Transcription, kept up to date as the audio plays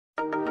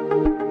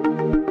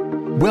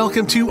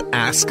Welcome to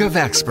Ask of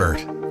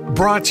Expert,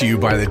 brought to you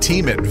by the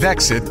team at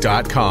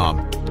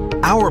Vexit.com.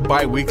 Our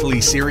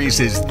bi-weekly series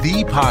is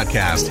the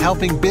podcast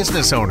helping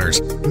business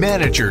owners,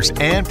 managers,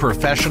 and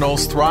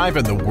professionals thrive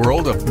in the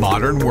world of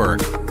modern work.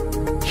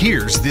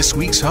 Here's this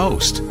week's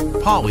host,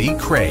 Polly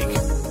Craig.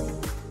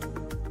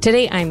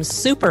 Today, I'm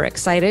super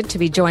excited to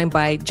be joined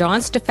by John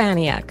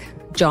Stefaniak.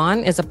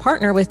 John is a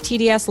partner with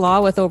TDS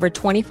Law with over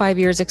 25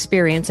 years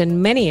experience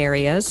in many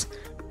areas,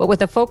 but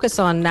with a focus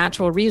on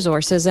natural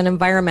resources and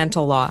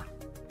environmental law.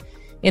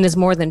 In his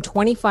more than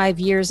 25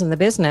 years in the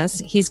business,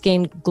 he's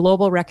gained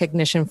global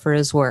recognition for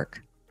his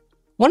work.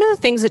 One of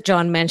the things that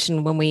John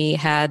mentioned when we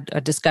had a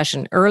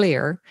discussion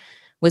earlier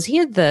was he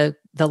had the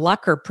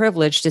luck or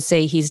privilege to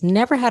say he's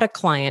never had a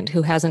client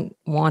who hasn't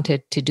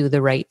wanted to do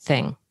the right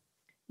thing.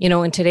 You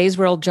know, in today's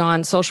world,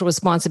 John, social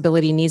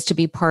responsibility needs to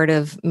be part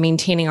of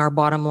maintaining our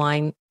bottom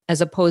line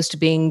as opposed to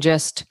being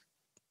just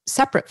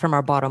separate from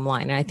our bottom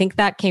line. And I think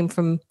that came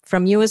from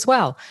you as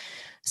well.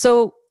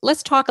 So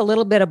let's talk a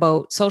little bit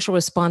about social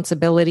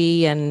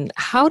responsibility and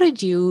how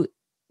did you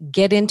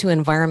get into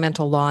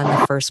environmental law in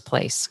the first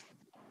place?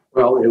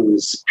 Well, it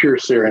was pure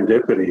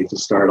serendipity to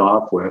start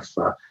off with.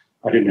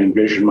 I didn't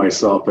envision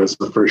myself as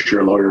a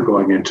first-year lawyer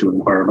going into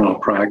environmental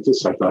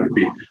practice. I thought it'd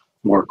be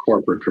more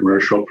corporate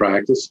commercial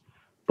practice.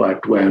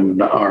 But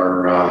when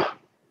our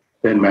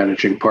then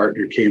managing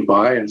partner came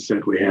by and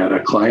said we had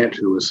a client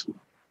who was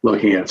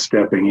looking at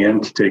stepping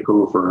in to take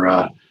over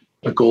a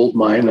gold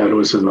mine that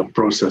was in the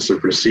process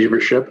of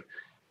receivership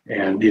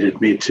and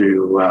needed me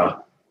to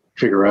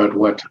figure out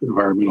what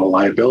environmental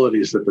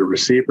liabilities that the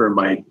receiver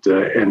might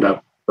end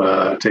up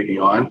taking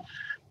on,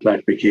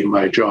 that became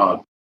my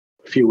job.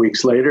 A few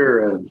weeks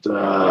later, and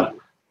a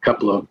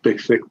couple of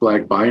big, thick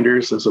black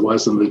binders, as it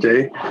was in the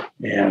day,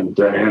 and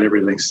had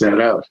everything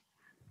set out.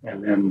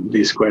 And then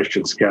these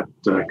questions kept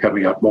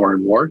coming up more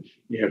and more.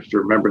 You have to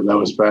remember that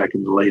was back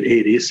in the late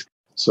 80s,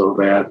 so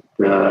that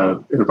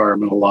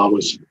environmental law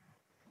was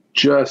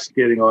just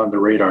getting on the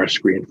radar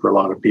screen for a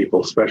lot of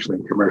people, especially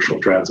in commercial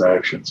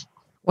transactions.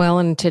 Well,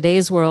 in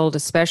today's world,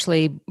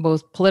 especially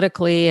both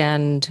politically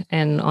and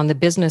on the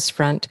business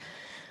front,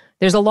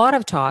 there's a lot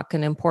of talk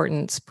and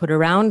importance put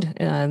around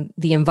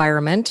the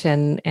environment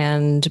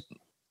and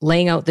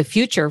laying out the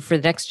future for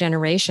the next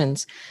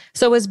generations.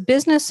 So as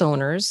business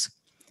owners,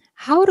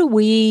 how do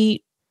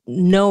we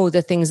know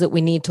the things that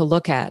we need to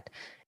look at?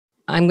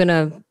 I'm going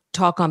to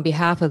talk on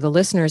behalf of the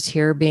listeners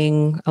here,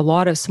 being a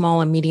lot of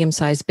small and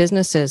medium-sized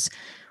businesses.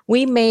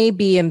 We may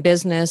be in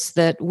business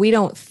that we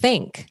don't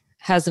think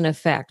has an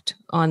effect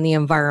on the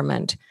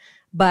environment,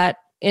 but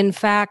in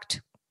fact,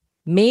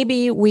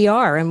 maybe we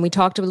are. And we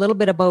talked a little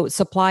bit about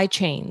supply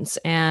chains.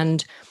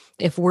 And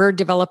if we're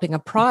developing a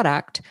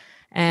product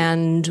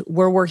and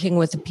we're working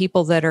with the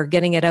people that are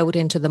getting it out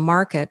into the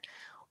market,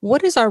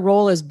 what is our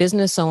role as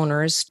business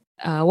owners?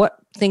 What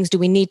things do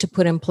we need to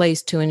put in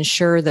place to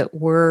ensure that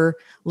we're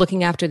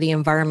looking after the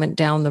environment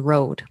down the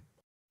road?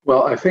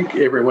 Well, I think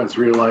everyone's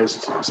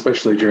realized,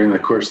 especially during the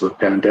course of the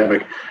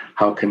pandemic,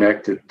 how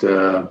connected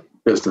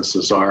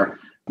businesses are,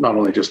 not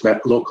only just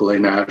locally,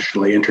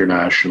 nationally,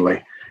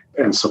 internationally.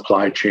 And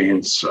supply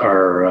chains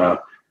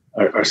are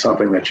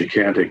something that you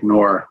can't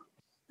ignore,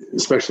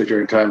 especially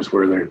during times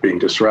where they're being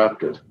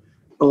disrupted.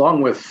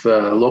 Along with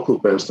local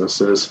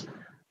businesses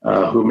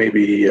who may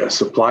be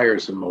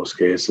suppliers in most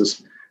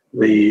cases,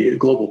 the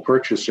global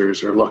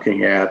purchasers are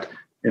looking at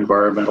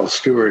environmental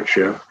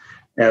stewardship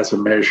as a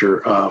measure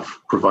of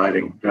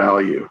providing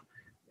value.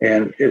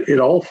 And it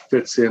all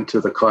fits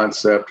into the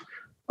concept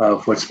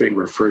of what's being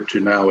referred to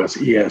now as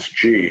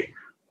ESG,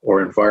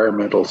 or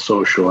environmental,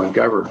 social, and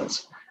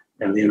governance.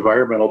 And the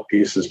environmental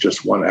piece is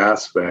just one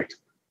aspect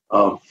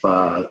of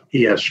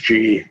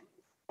ESG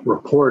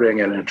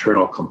reporting and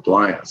internal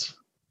compliance.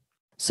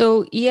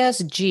 So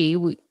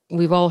ESG,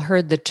 we've all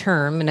heard the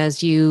term, and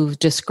as you've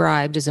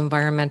described, as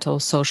environmental,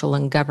 social,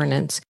 and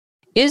governance.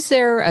 Is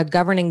there a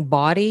governing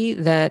body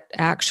that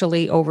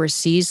actually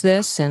oversees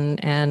this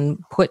and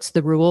puts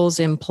the rules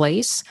in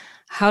place?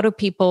 How do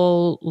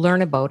people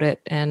learn about it,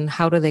 and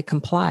how do they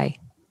comply?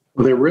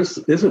 Well, there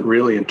isn't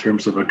really in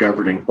terms of a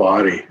governing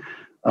body.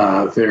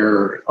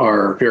 There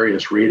are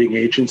various rating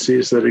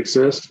agencies that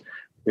exist.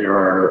 There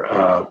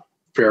are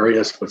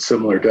various but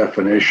similar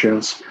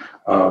definitions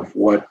of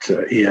what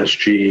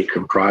ESG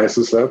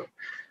comprises of,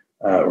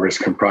 or is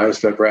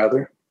comprised of,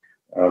 rather.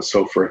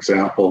 So, for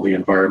example, the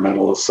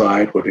environmental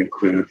side would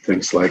include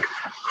things like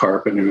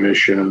carbon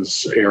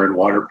emissions, air and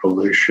water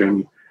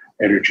pollution,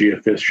 energy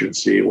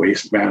efficiency,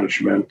 waste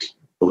management,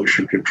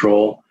 pollution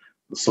control.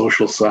 The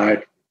social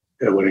side,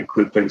 it would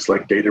include things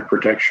like data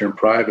protection and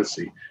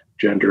privacy,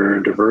 gender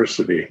and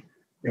diversity,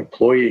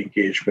 employee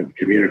engagement,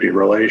 community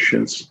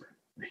relations,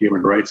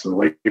 human rights and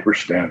labor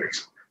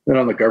standards. Then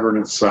on the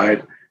governance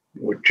side,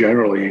 it would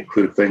generally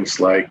include things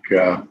like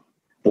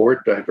board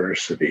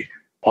diversity,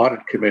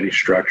 audit committee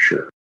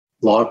structure,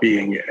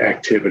 lobbying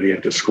activity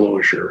and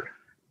disclosure,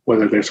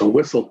 whether there's a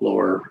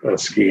whistleblower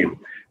scheme,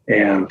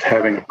 and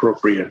having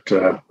appropriate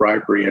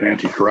bribery and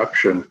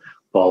anti-corruption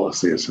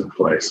policies in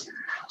place.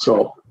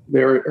 So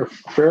there are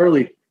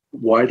fairly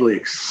widely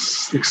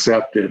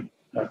accepted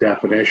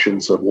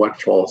definitions of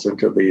what falls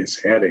into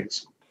these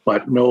headings,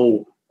 but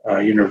no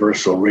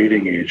universal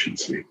rating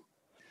agency.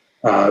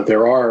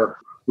 There are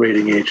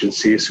rating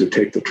agencies who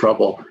take the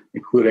trouble,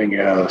 including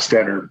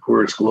Standard &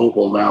 Poor's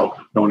Global, now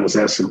known as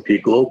S&P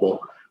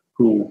Global,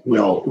 who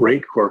will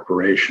rate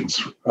corporations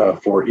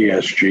for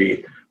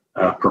ESG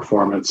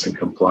performance and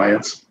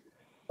compliance.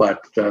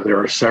 But there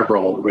are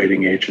several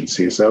rating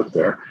agencies out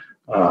there,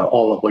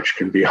 all of which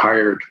can be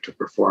hired to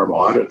perform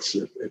audits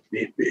if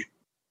need be.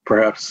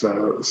 Perhaps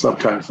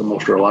sometimes the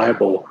most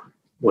reliable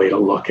way to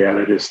look at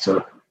it is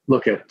to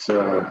look at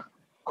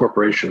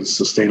corporations'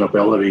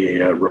 sustainability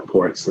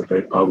reports that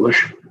they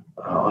publish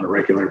on a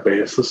regular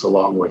basis,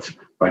 along with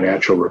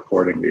financial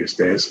reporting these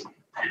days.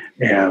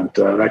 And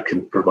that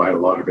can provide a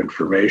lot of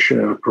information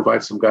and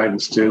provide some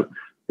guidance to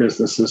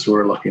businesses who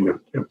are looking to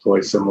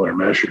employ similar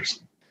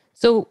measures.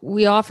 So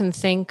we often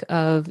think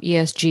of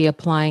ESG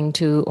applying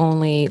to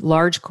only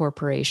large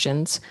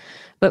corporations,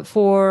 but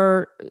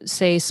for,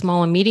 say,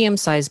 small and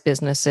medium-sized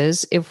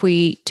businesses, if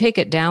we take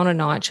it down a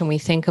notch and we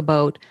think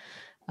about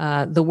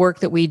the work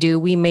that we do,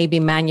 we may be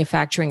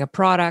manufacturing a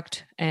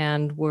product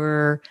and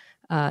we're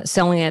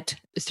selling it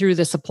through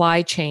the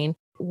supply chain.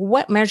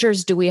 What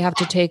measures do we have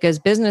to take as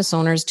business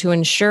owners to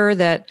ensure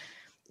that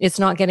it's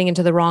not getting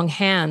into the wrong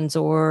hands,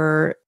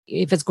 or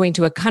if it's going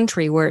to a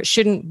country where it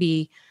shouldn't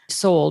be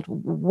sold?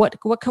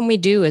 What can we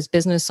do as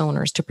business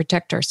owners to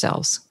protect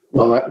ourselves?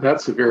 Well,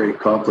 that's a very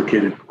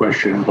complicated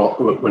question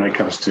when it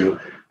comes to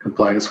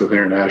compliance with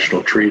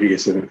international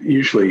treaties, and it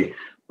usually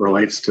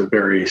relates to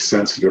very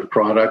sensitive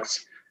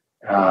products.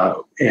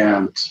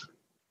 And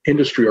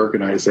industry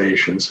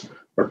organizations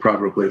are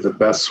probably the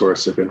best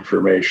source of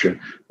information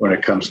when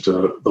it comes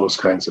to those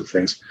kinds of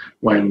things,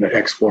 when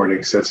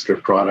exporting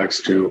sensitive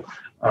products to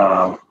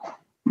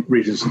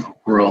regions of the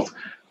world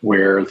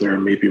where there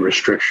may be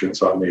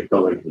restrictions on the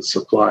ability to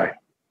supply.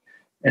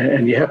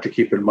 And you have to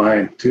keep in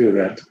mind, too,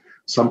 that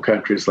some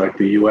countries like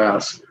the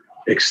U.S.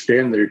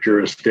 extend their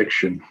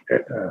jurisdiction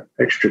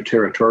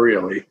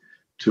extraterritorially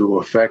to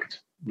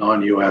affect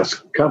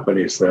non-U.S.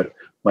 companies that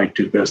might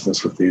do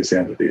business with these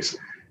entities.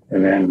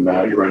 And then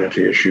you run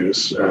into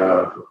issues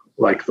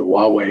like the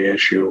Huawei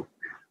issue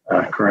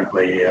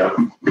currently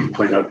being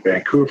played out in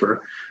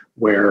Vancouver,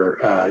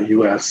 where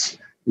U.S.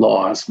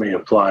 laws may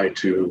apply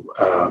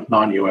to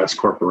non-U.S.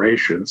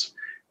 corporations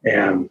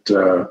and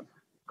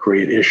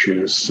create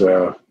issues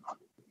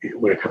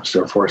when it comes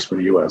to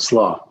enforcement of U.S.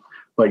 law.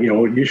 But,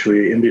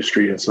 usually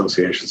industry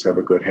associations have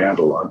a good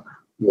handle on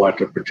what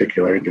a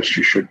particular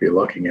industry should be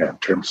looking at in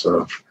terms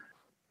of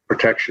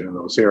protection in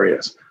those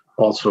areas.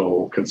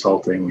 Also,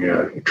 consulting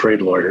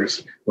trade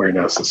lawyers where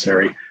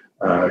necessary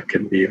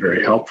can be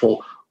very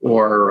helpful,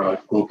 or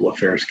Global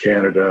Affairs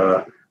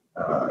Canada,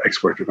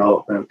 Export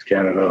Development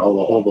Canada,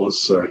 all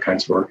those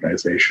kinds of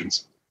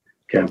organizations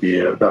can be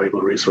a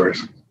valuable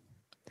resource.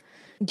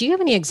 Do you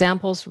have any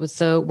examples with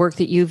the work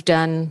that you've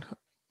done,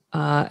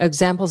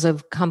 examples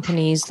of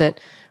companies that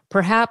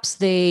perhaps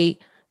they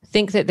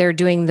think that they're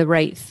doing the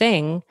right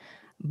thing,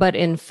 but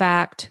in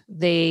fact,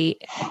 they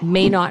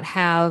may not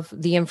have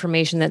the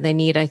information that they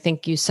need? I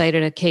think you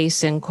cited a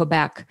case in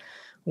Quebec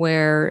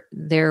where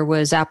there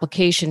was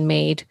application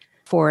made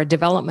for a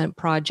development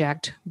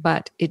project,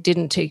 but it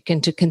didn't take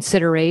into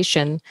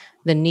consideration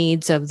the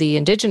needs of the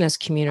Indigenous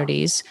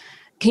communities.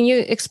 Can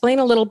you explain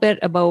a little bit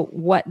about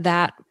what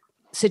that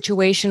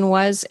situation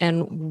was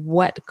and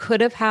what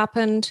could have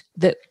happened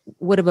that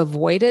would have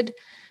avoided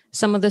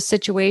some of the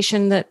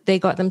situation that they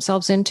got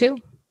themselves into?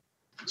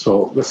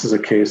 So this is a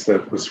case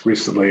that was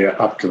recently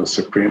up to the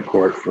Supreme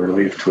Court for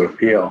leave to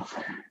appeal.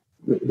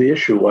 The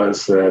issue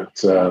was that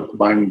the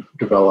mine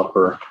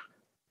developer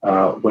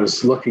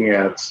was looking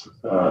at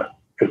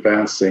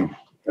advancing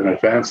an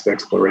advanced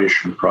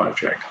exploration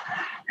project,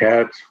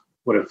 had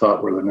what it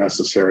thought were the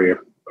necessary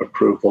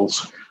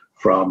approvals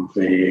from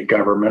the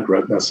government,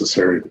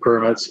 necessary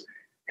permits,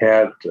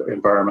 had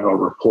environmental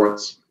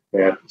reports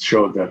that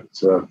showed that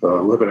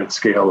the limited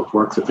scale of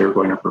work that they were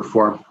going to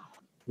perform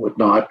would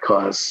not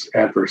cause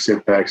adverse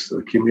impacts to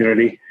the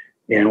community,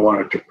 and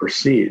wanted to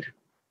proceed.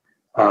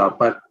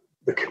 But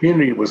the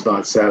community was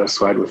not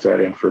satisfied with that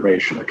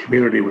information. The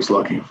community was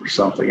looking for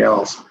something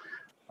else.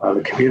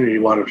 The community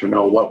wanted to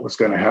know what was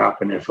going to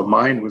happen if a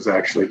mine was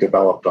actually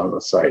developed on the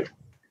site.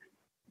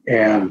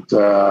 And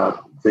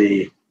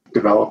the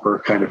developer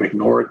kind of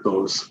ignored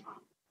those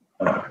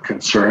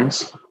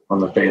concerns on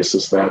the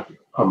basis that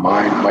a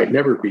mine might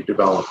never be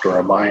developed, or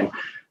a mine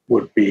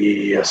would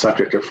be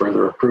subject to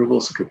further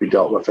approvals, could be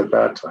dealt with at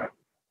that time.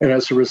 And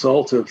as a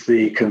result of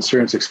the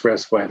concerns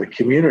expressed by the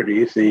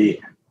community,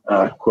 the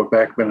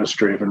Quebec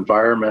Ministry of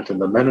Environment and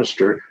the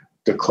minister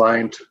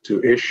declined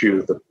to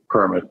issue the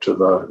permit to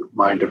the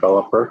mine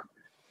developer,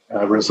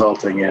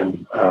 resulting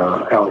in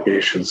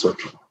allegations of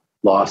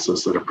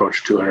losses that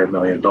approached $200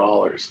 million.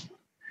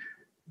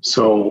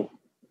 So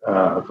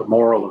the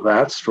moral of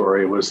that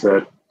story was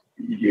that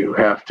you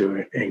have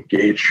to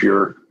engage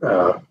your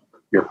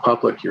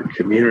public, your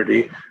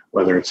community,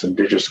 whether it's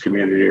Indigenous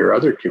community or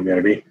other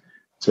community,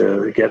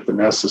 to get the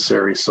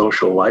necessary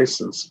social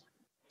license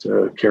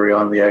to carry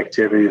on the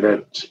activity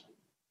that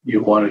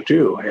you want to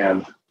do,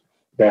 and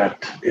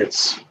that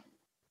it's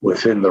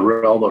within the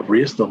realm of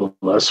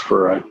reasonableness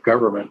for a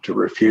government to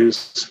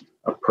refuse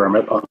a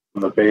permit on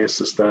the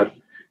basis that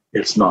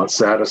it's not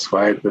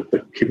satisfied that the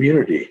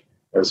community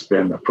has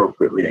been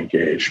appropriately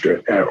engaged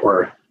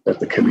or that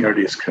the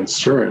community's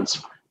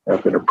concerns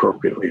have been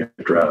appropriately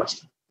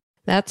addressed.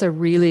 That's a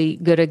really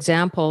good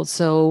example.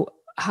 So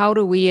how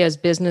do we as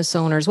business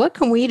owners, what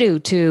can we do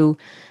to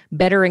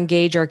better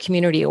engage our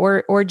community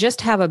or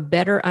just have a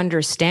better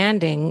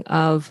understanding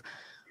of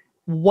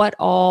what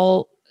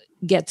all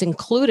gets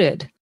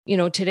included? You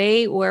know,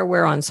 today where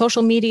we're on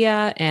social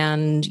media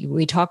and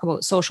we talk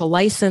about social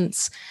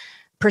license,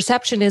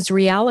 perception is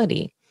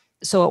reality.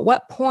 So at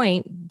what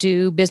point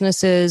do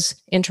businesses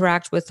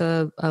interact with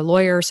a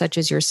lawyer such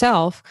as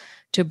yourself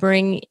to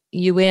bring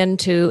you in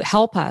to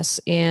help us?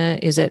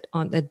 Is it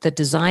on the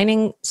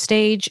designing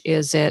stage?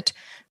 Is it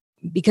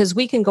because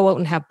we can go out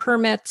and have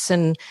permits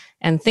and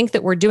think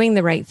that we're doing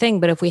the right thing,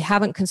 but if we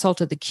haven't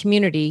consulted the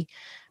community,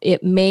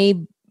 it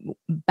may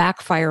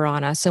backfire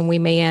on us and we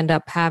may end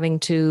up having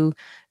to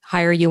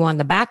hire you on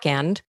the back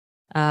end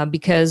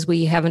because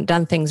we haven't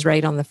done things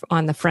right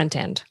on the front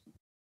end.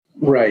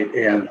 Right,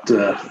 and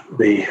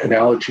the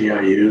analogy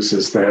I use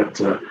is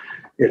that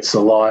it's a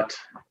lot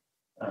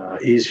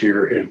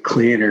easier and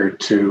cleaner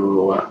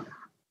to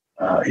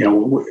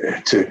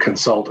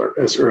consult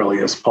as early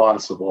as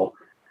possible,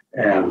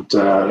 and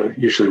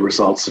usually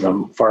results in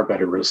a far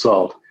better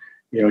result.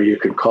 You know, you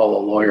can call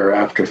a lawyer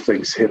after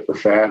things hit the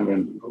fan,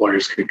 and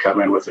lawyers could come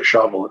in with a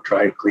shovel and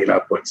try and clean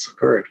up what's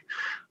occurred.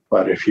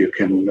 But if you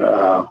can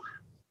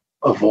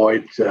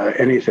avoid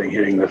anything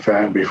hitting the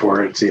fan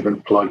before it's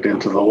even plugged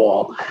into the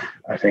wall,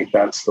 I think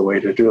that's the way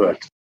to do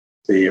it.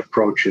 The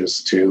approach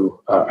is to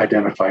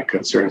identify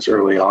concerns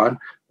early on,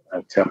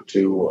 attempt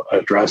to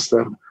address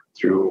them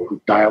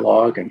through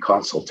dialogue and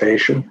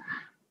consultation.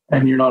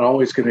 And you're not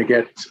always going to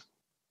get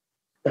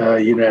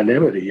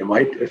unanimity. You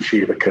might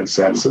achieve a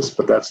consensus,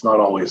 but that's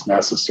not always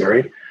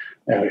necessary.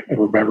 And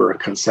remember, a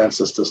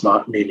consensus does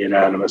not mean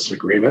unanimous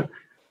agreement.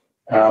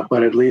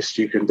 But at least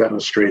you can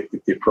demonstrate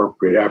that the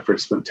appropriate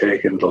effort's been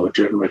taken, the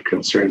legitimate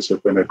concerns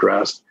have been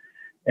addressed,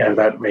 and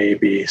that may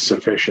be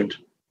sufficient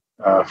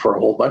for a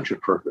whole bunch of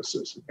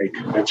purposes. It may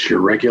convince your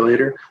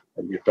regulator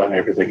that you've done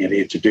everything you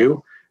need to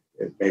do.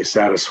 It may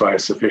satisfy a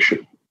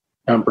sufficient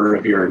number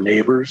of your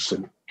neighbors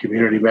and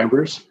community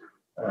members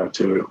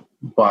to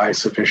buy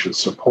sufficient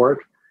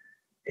support.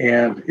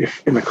 And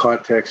if in the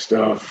context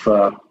of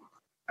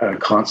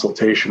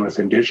consultation with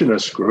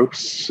Indigenous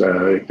groups,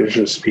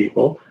 Indigenous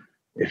people,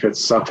 if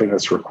it's something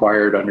that's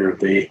required under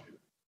the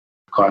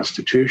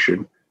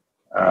Constitution,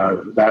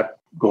 that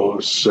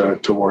goes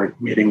toward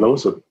meeting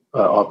those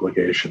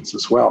obligations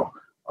as well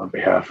on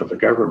behalf of the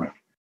government.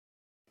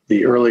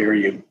 The earlier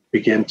you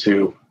begin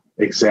to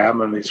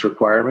examine these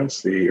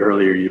requirements, the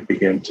earlier you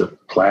begin to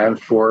plan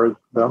for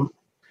them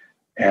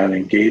and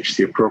engage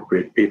the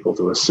appropriate people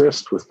to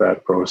assist with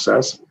that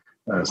process.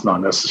 It's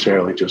not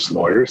necessarily just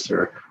lawyers. There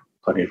are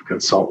plenty of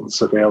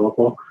consultants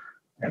available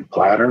and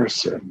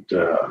planners and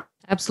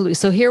Absolutely.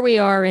 So here we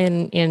are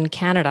in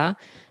Canada,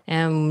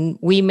 and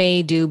we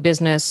may do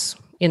business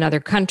in other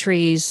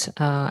countries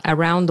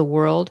around the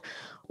world.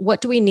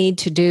 What do we need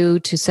to do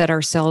to set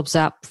ourselves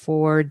up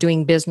for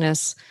doing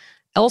business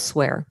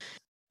elsewhere?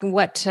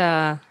 What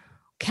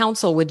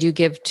counsel would you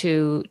give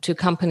to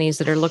companies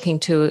that are looking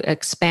to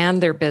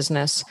expand their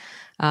business?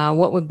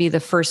 What would be the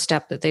first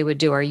step that they would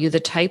do? Are you the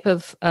type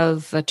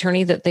of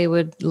attorney that they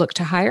would look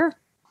to hire?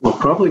 Well,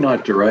 probably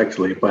not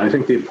directly, but I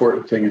think the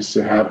important thing is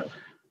to have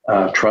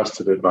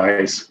trusted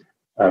advice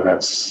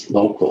that's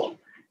local.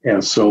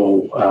 And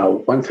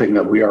so one thing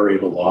that we are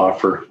able to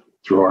offer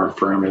through our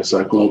firm is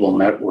a global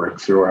network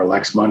through our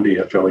Lex Mundi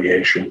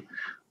affiliation,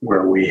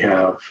 where we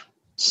have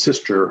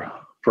sister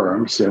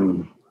firms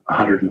in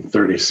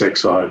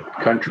 136 odd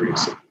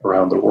countries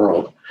around the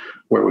world,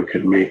 where we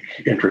can make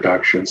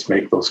introductions,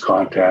 make those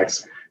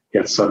contacts,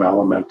 get some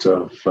element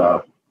of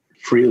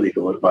free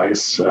legal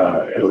advice,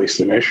 at least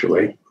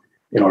initially,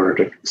 in order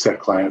to set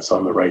clients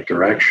on the right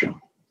direction.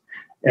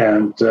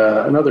 And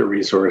another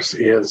resource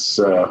is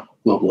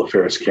Global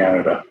Affairs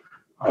Canada.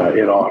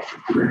 It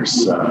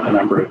offers a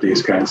number of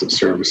these kinds of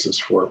services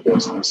for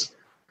business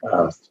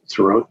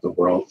throughout the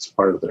world. It's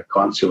part of the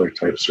consular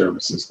type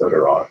services that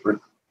are offered.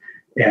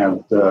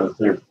 And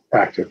they're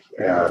active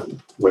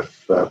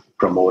with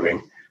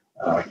promoting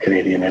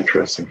Canadian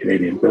interests and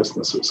Canadian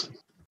businesses.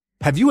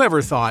 Have you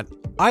ever thought,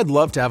 I'd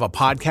love to have a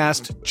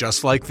podcast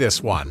just like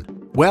this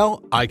one?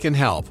 Well, I can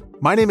help.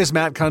 My name is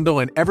Matt Kundle,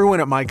 and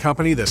everyone at my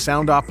company, the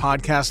Sound Off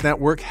Podcast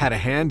Network, had a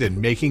hand in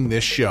making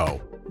this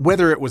show.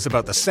 Whether it was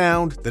about the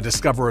sound, the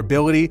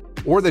discoverability,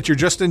 or that you're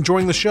just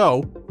enjoying the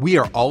show, we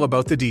are all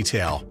about the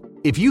detail.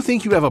 If you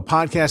think you have a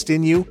podcast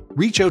in you,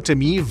 reach out to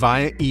me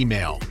via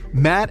email,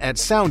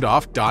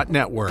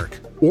 matt@soundoff.network,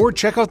 or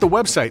check out the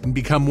website and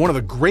become one of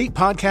the great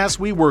podcasts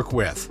we work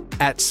with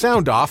at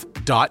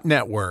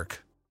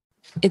soundoff.network.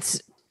 It's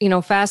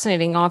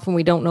fascinating. Often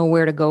we don't know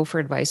where to go for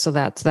advice. So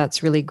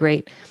that's really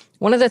great.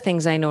 One of the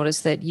things I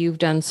noticed that you've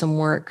done some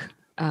work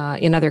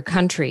in other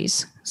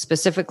countries,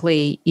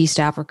 specifically East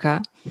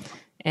Africa.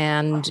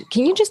 And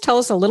can you just tell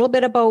us a little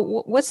bit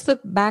about what's the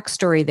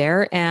backstory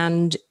there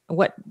and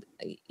what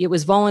it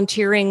was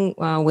volunteering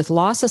with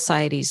law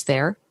societies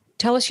there?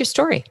 Tell us your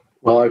story.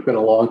 Well, I've been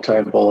a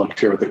long-time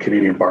volunteer with the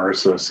Canadian Bar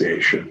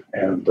Association,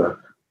 and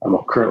I'm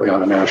currently on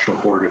the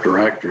National Board of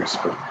Directors.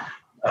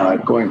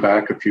 But going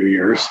back a few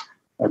years,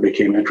 I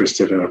became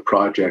interested in a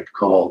project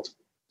called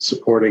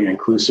Supporting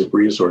Inclusive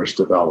Resource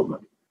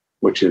Development,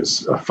 which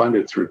is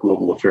funded through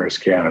Global Affairs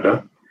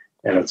Canada,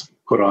 and it's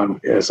put on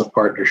as a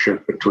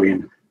partnership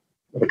between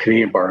the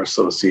Canadian Bar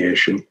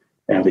Association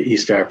and the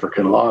East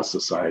African Law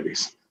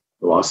Societies,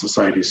 the law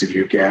societies of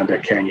Uganda,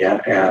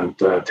 Kenya, and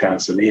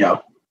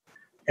Tanzania.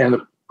 And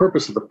the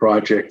purpose of the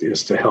project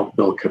is to help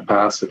build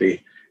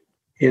capacity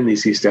in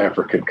these East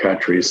African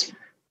countries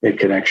in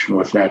connection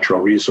with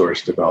natural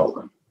resource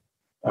development.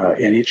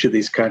 In each of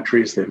these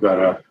countries, they've got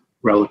a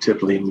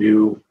relatively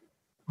new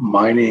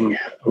mining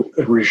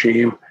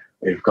regime.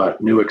 They've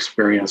got new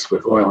experience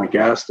with oil and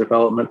gas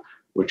development,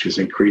 which is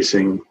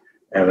increasing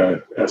at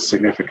a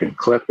significant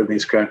clip in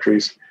these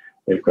countries.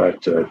 They've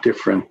got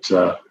different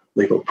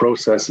legal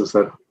processes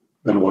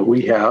than what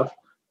we have,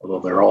 although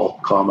they're all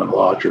common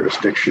law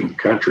jurisdiction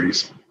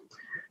countries.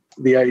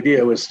 The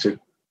idea was to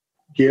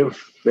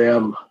give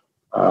them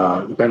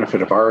the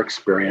benefit of our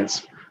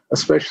experience,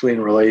 especially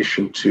in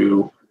relation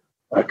to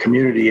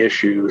community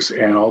issues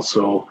and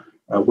also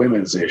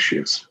women's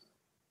issues.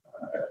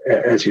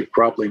 As you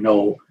probably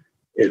know,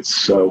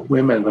 it's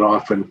women that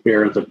often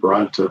bear the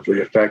brunt of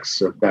the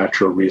effects of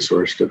natural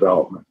resource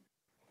development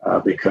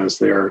because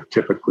they're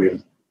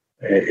typically,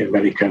 in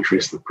many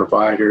countries, the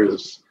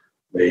providers.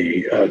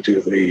 They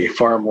do the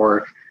farm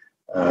work,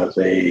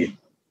 they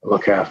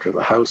look after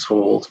the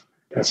household,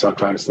 and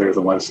sometimes they're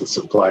the ones that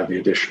supply the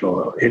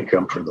additional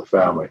income for the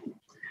family.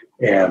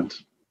 And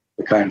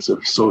the kinds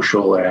of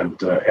social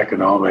and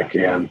economic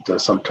and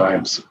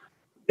sometimes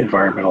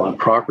environmental and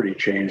property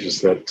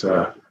changes that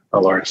a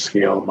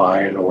large-scale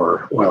mine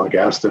or oil and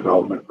gas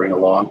development bring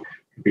along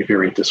can be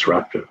very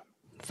disruptive.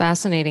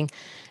 Fascinating.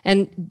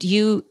 And do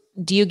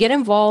you get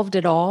involved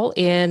at all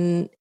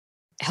in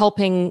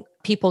helping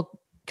people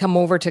come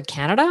over to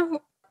Canada,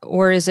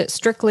 or is it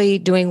strictly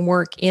doing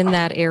work in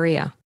that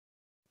area?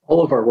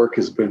 All of our work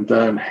has been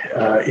done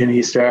in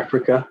East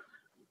Africa.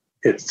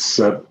 It's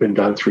been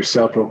done through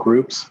several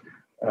groups.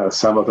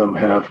 Some of them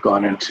have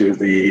gone into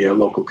the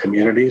local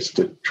communities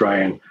to try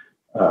and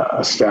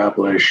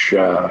establish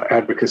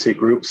advocacy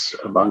groups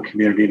among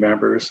community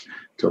members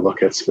to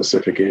look at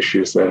specific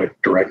issues that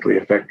directly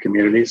affect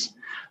communities.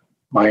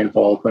 My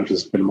involvement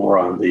has been more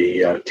on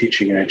the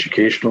teaching and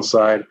educational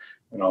side,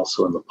 and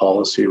also in the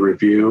policy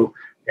review,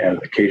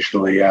 and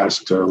occasionally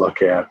asked to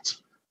look at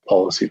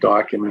policy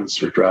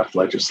documents or draft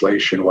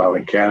legislation while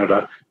in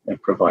Canada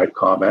and provide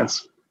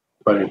comments.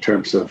 But in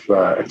terms of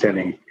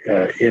attending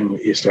in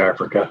East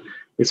Africa,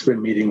 it's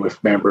been meeting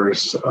with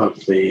members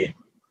of the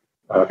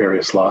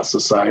various law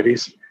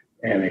societies,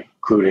 and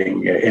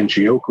including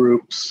NGO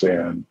groups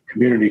and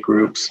community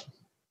groups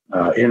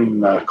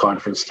in a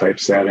conference type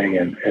setting,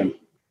 and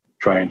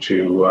trying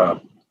to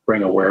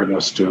bring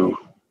awareness to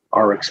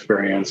our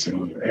experience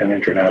and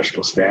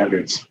international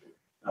standards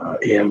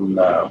in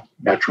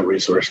natural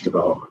resource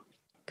development.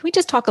 Can we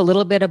just talk a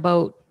little bit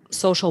about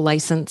social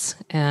license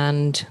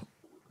and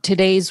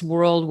today's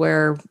world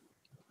where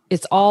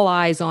it's all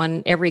eyes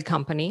on every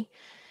company,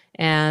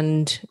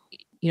 and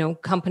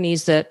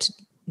companies that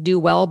do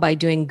well by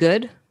doing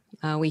good.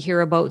 We hear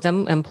about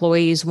them,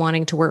 employees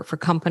wanting to work for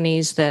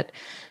companies that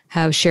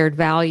have shared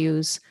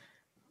values,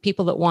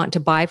 people that want to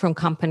buy from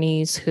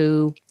companies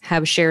who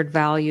have shared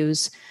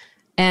values.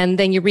 And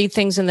then you read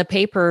things in the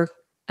paper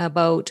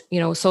about,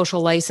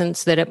 social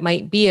license, that it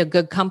might be a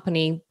good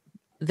company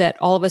that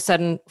all of a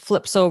sudden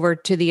flips over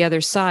to the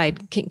other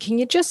side. Can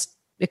you just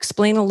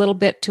explain a little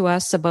bit to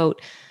us about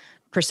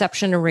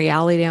perception and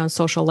reality on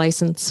social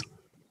license?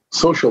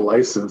 Social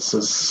license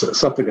is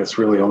something that's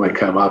really only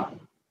come up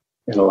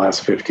in the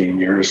last 15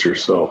 years or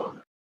so.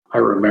 I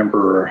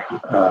remember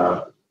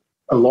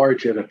a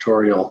large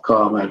editorial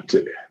comment,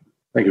 I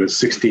think it was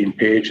 16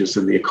 pages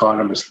in The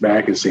Economist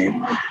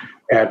magazine,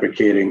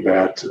 advocating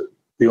that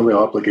the only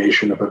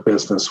obligation of a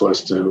business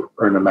was to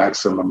earn a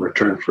maximum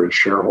return for its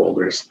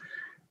shareholders,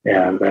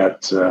 and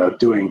that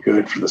doing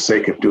good for the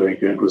sake of doing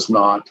good was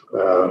not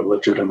a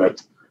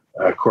legitimate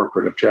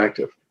corporate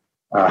objective.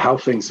 How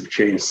things have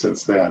changed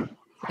since then.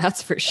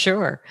 That's for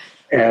sure.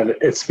 And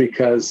it's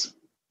because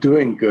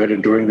doing good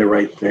and doing the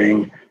right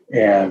thing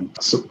and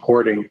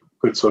supporting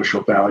good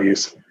social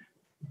values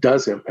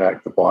does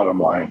impact the bottom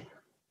line,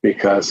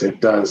 because it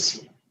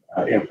does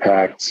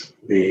impact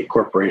the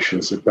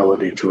corporation's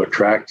ability to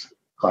attract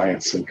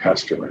clients and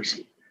customers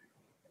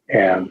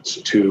and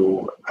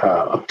to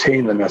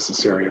obtain the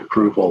necessary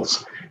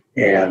approvals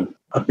and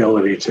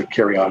ability to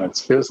carry on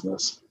its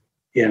business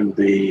in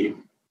the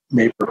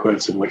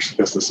neighborhoods in which the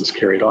business is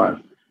carried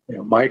on.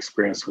 my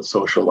experience with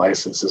social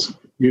license is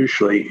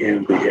usually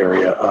in the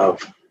area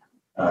of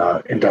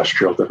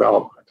industrial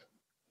development.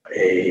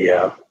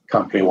 A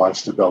company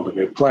wants to build a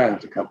new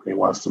plant. A company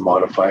wants to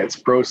modify its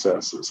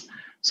processes.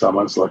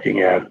 Someone's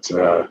looking at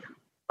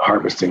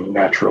harvesting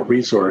natural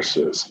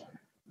resources.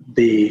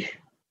 The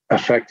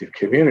affected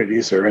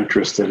communities are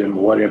interested in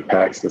what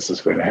impacts this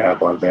is going to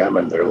have on them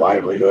and their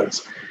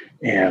livelihoods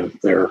and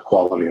their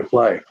quality of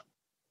life.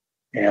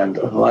 And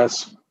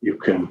unless you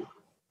can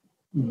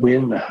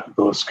win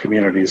those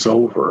communities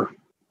over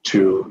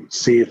to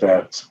see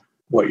that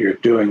what you're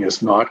doing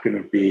is not going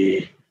to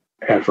be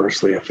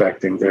adversely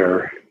affecting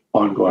their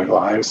ongoing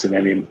lives in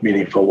any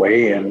meaningful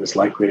way and is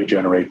likely to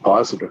generate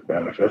positive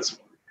benefits,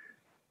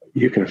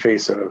 you can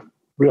face a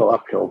real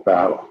uphill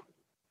battle.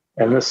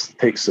 And this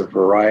takes a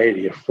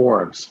variety of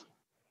forms.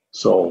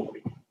 So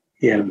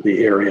in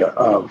the area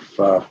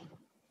of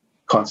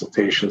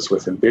consultations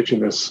with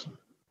Indigenous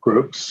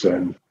groups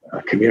and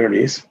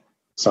communities,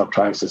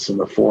 sometimes it's in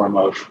the form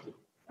of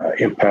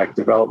impact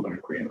development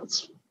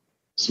agreements.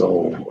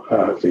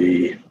 So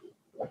the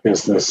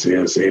business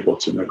is able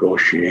to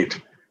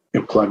negotiate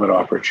employment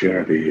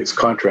opportunities,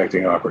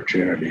 contracting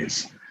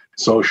opportunities,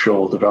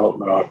 social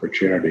development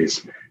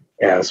opportunities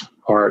as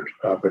part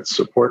of its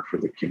support for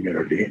the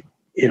community,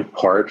 in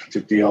part to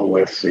deal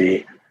with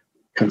the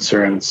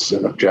concerns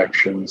and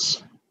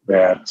objections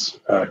that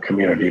a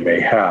community may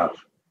have,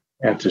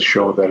 and to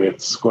show that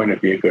it's going to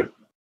be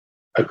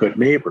a good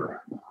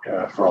neighbor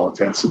for all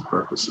intents and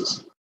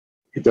purposes.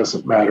 It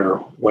doesn't matter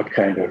what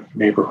kind of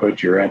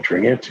neighborhood you're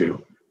entering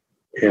into.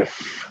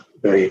 If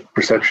the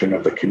perception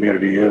of the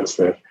community is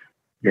that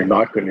you're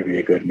not going to be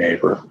a good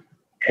neighbor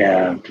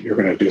and you're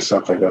going to do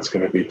something that's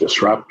going to be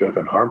disruptive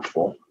and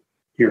harmful,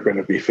 you're going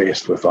to be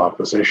faced with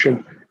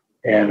opposition.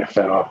 And if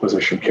that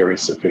opposition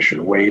carries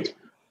sufficient weight,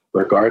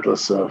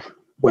 regardless of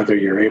whether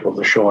you're able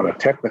to show on a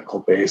technical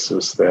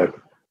basis that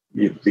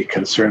the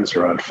concerns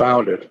are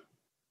unfounded,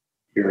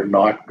 you're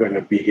not going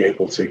to be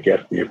able to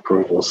get the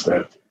approvals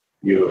that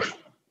you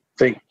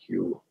think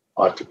you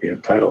ought to be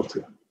entitled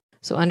to.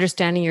 So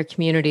understanding your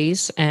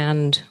communities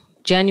and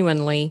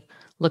genuinely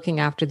looking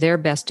after their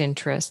best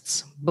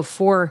interests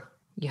before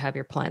you have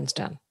your plans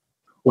done.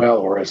 Well,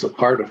 or as a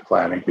part of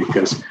planning,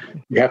 because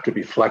you have to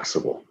be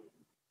flexible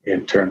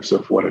in terms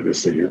of what it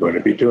is that you're going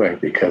to be doing.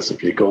 Because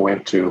if you go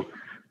into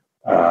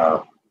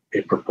a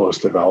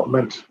proposed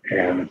development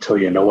and until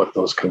you know what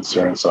those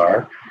concerns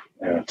are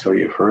and until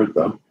you've heard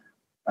them,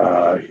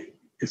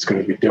 it's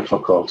going to be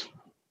difficult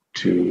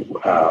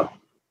to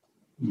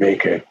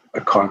make a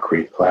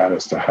concrete plan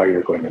as to how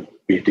you're going to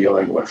be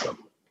dealing with them.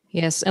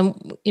 Yes.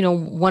 And,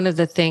 one of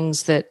the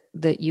things that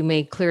you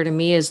made clear to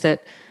me is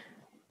that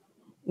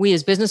we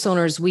as business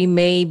owners, we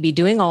may be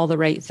doing all the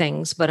right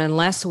things, but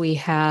unless we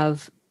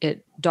have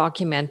it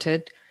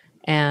documented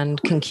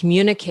and can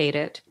communicate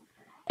it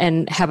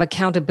and have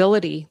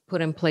accountability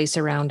put in place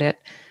around it,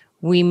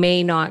 we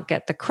may not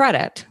get the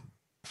credit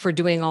for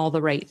doing all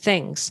the right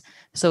things.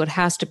 So it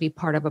has to be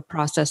part of a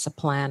process, a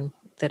plan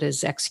that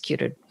is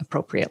executed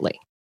appropriately.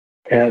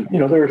 And,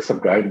 there is some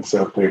guidance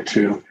out there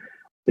too.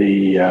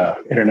 The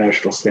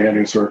International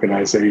Standards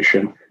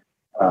Organization,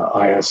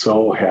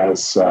 ISO,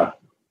 has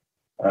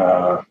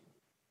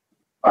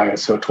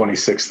ISO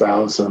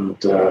 26000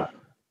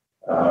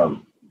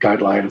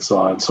 guidelines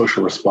on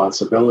social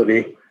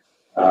responsibility.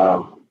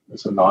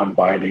 It's a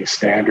non-binding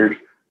standard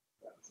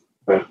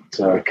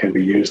that can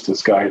be used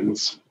as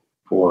guidance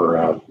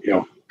for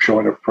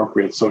showing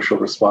appropriate social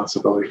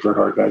responsibility for an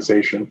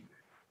organization.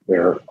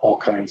 There are all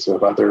kinds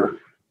of other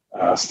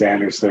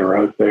standards that are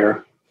out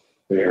there.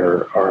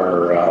 There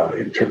are,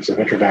 in terms of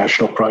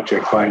international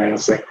project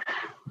financing,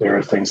 there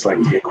are things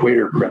like the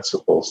Equator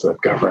Principles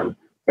that govern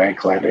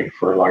bank lending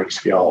for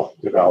large-scale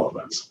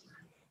developments.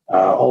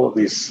 All of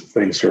these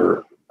things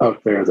are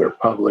out there. They're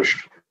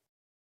published.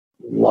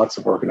 Lots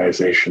of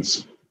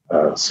organizations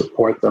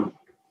support them.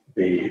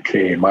 The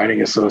Canadian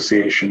Mining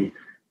Association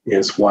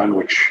is one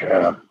which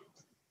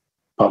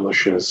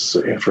publishes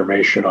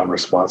information on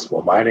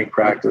responsible mining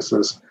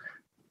practices.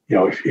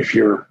 If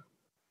you're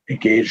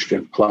engaged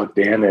and plugged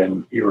in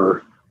and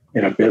you're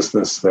in a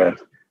business that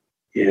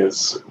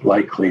is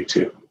likely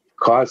to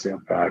cause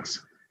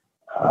impacts,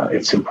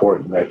 it's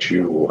important that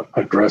you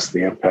address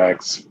the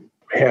impacts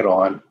head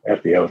on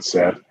at the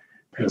outset,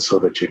 and so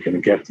that you can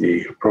get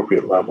the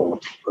appropriate level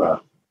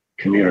of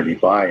community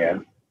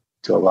buy-in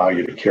to allow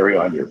you to carry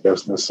on your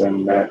business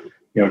and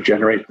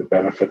generate the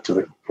benefit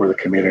for the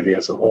community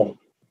as a whole.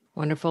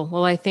 Wonderful.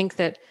 Well, I think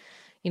that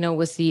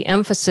with the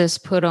emphasis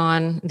put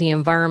on the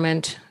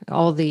environment,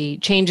 all the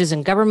changes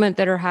in government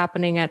that are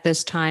happening at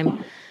this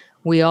time,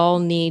 we all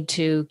need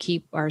to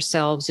keep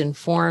ourselves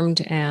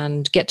informed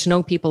and get to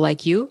know people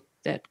like you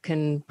that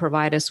can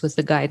provide us with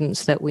the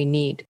guidance that we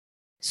need.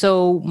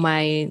 So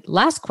my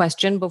last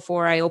question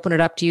before I open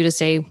it up to you to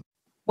say,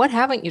 what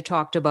haven't you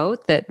talked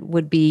about that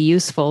would be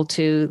useful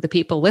to the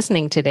people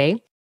listening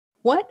today?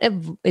 What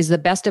is the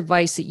best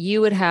advice that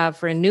you would have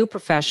for a new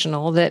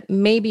professional that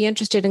may be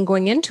interested in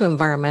going into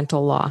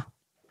environmental law?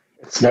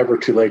 It's never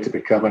too late to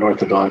become an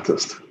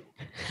orthodontist.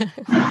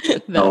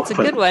 That's a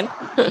good one.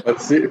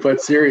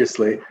 but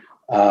seriously,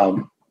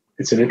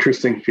 it's an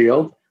interesting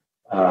field.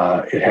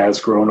 It has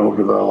grown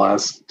over the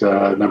last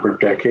number of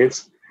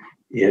decades.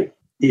 It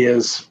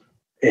is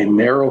a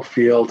narrow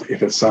field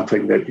if it's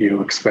something that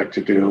you expect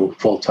to do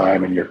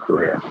full-time in your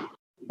career.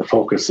 The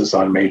focus is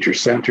on major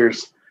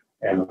centers,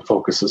 and the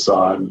focus is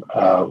on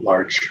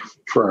large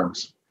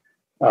firms.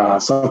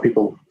 Some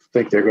people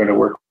think they're going to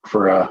work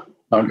for a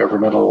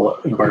non-governmental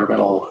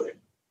environmental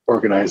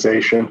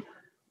organization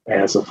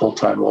as a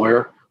full-time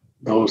lawyer.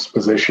 Those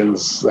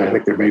positions, I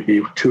think there may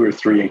be 2 or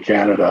 3 in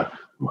Canada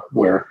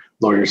where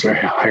lawyers are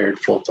hired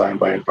full-time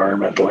by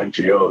environmental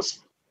NGOs.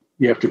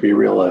 You have to be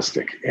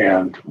realistic.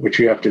 And what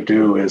you have to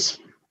do is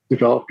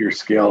develop your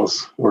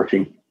skills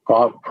working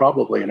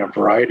probably in a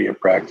variety of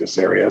practice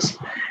areas,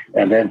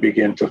 and then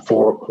begin to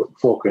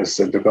focus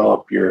and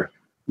develop your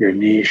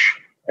niche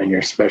and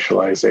your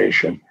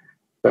specialization.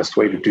 Best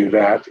way to do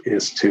that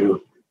is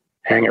to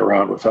hang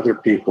around with other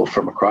people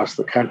from across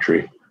the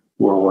country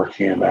who are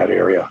working in that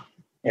area.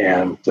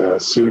 And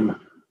soon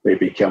they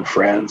become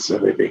friends,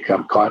 and they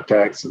become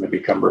contacts, and they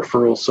become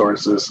referral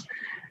sources,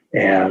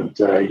 and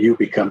you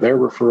become their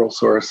referral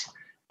source.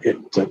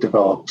 It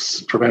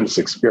develops tremendous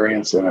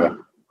experience and a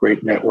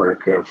great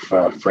network of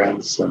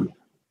friends and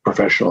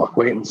professional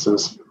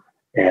acquaintances,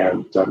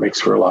 and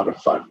makes for a lot of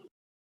fun.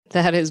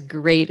 That is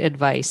great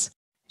advice.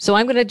 So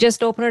I'm going to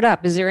just open it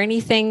up. Is there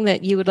anything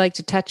that you would like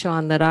to touch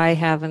on that I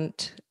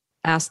haven't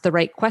asked the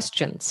right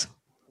questions?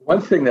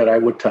 One thing that I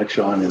would touch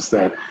on is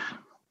that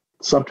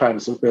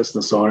sometimes a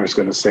business owner is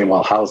going to say,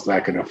 well, how's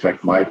that going to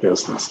affect my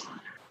business?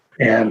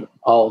 And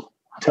I'll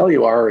tell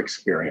you our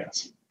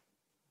experience.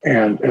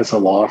 And as a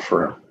law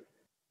firm,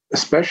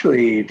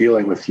 especially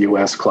dealing with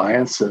U.S.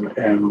 clients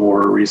and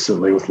more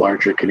recently with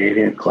larger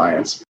Canadian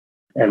clients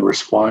and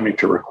responding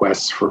to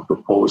requests for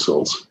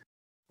proposals,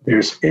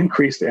 there's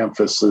increased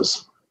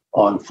emphasis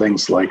on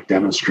things like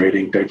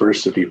demonstrating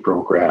diversity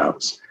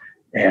programs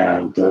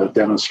and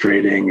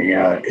demonstrating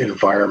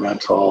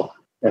environmental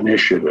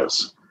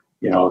initiatives,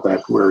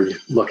 that we're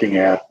looking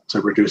at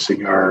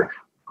reducing our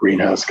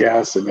greenhouse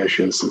gas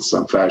emissions in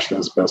some fashion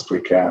as best we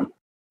can,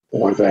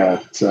 or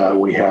that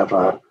we have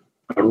a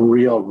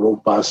real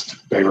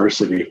robust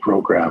diversity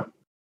program.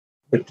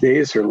 The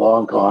days are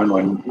long gone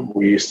when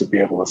we used to be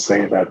able to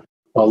say that,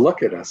 well,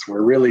 look at us,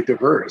 we're really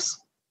diverse.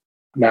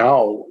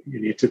 Now you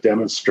need to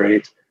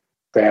demonstrate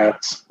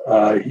that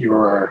you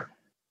are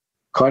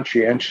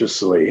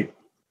conscientiously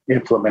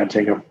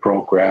implementing a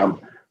program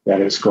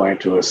that is going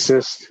to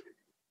assist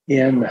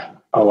in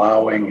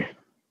allowing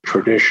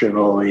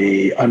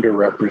traditionally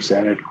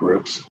underrepresented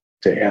groups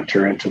to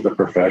enter into the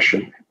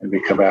profession and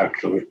become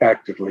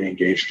actively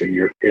engaged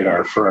in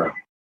our firm.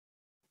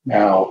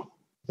 Now,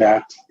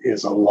 that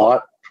is a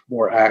lot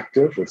more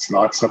active. It's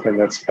not something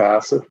that's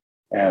passive,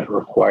 and it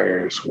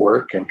requires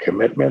work and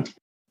commitment,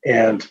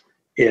 and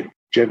it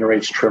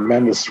generates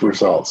tremendous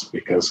results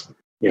because,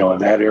 in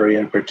that area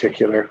in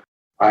particular,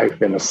 I've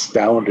been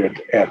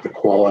astounded at the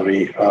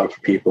quality of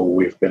people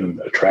we've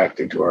been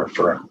attracting to our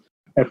firm,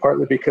 and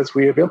partly because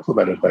we have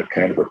implemented that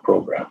kind of a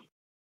program.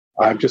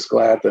 I'm just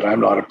glad that I'm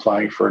not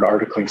applying for an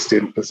articling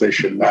student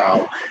position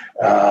now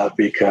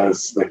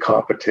because the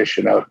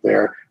competition out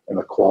there and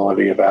the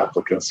quality of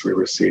applicants we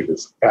receive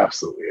is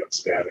absolutely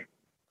outstanding.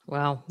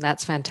 Wow,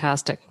 that's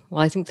fantastic.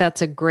 Well, I think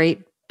that's a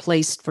great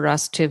place for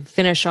us to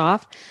finish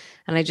off.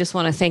 And I just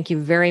want to thank you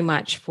very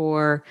much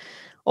for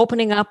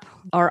opening up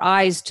our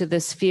eyes to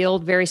this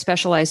field, very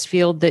specialized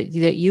field that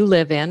you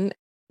live in.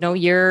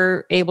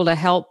 You're able to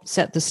help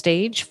set the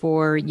stage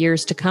for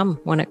years to come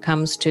when it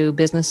comes to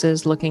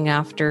businesses looking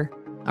after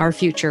our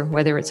future,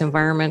 whether it's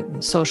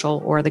environment,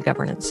 social, or the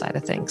governance side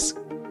of things.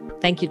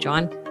 Thank you,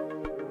 John.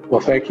 Well,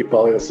 thank you,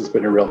 Polly. This has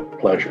been a real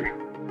pleasure.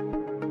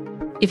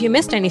 If you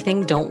missed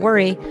anything, don't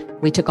worry.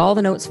 We took all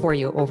the notes for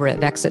you over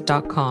at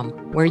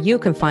Vexit.com, where you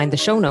can find the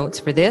show notes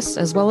for this,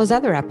 as well as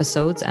other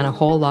episodes and a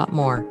whole lot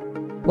more.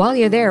 While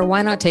you're there,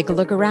 why not take a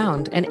look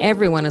around? And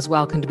everyone is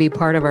welcome to be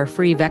part of our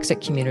free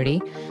Vexit community,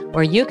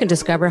 where you can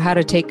discover how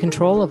to take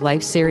control of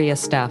life's serious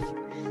stuff.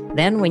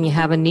 Then, when you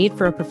have a need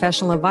for a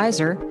professional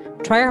advisor,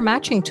 try our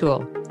matching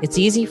tool. It's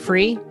easy,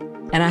 free,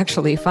 and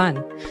actually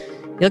fun.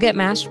 You'll get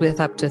matched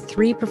with up to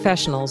 3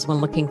 professionals when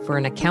looking for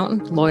an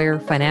accountant, lawyer,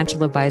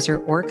 financial advisor,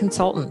 or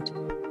consultant.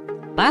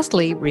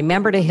 Lastly,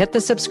 remember to hit the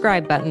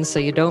subscribe button so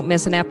you don't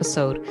miss an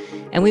episode.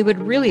 And we would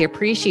really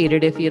appreciate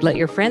it if you'd let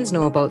your friends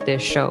know about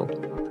this show.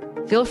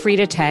 Feel free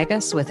to tag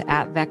us with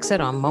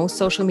 @Vexit on most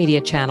social media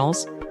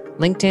channels,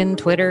 LinkedIn,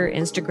 Twitter,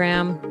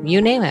 Instagram,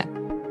 you name it.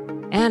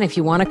 And if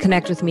you want to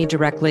connect with me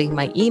directly,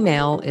 my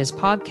email is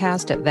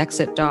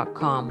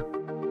podcast@Vexit.com.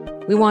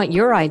 We want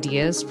your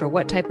ideas for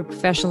what type of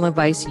professional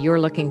advice you're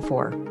looking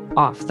for,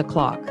 off the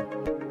clock.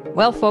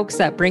 Well, folks,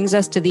 that brings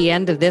us to the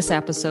end of this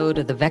episode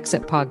of the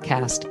Vexit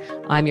Podcast.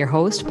 I'm your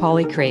host,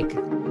 Polly Craig.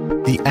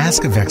 The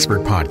Ask a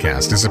Vexpert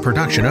podcast is a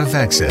production of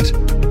Vexit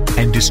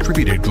and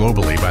distributed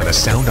globally by the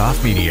Sound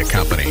Off Media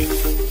Company.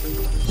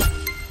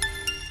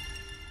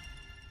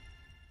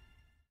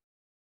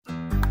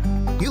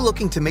 you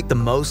looking to make the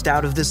most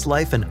out of this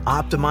life and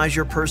optimize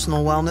your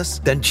personal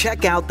wellness? Then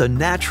check out the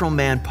Natural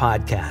Man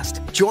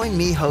Podcast. Join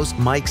me, host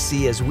Mike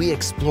C., as we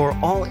explore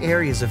all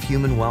areas of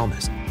human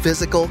wellness,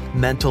 physical,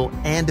 mental,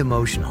 and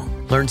emotional.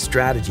 Learn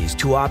strategies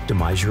to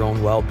optimize your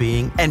own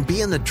well-being and be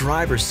in the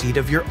driver's seat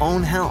of your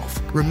own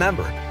health.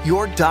 Remember,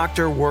 your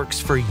doctor works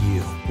for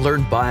you.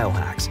 Learn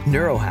biohacks,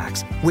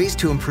 neurohacks, ways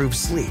to improve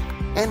sleep,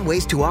 and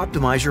ways to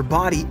optimize your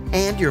body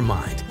and your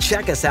mind.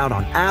 Check us out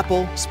on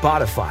Apple,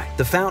 Spotify,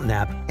 the Fountain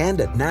app, and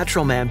at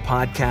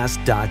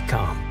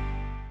naturalmanpodcast.com.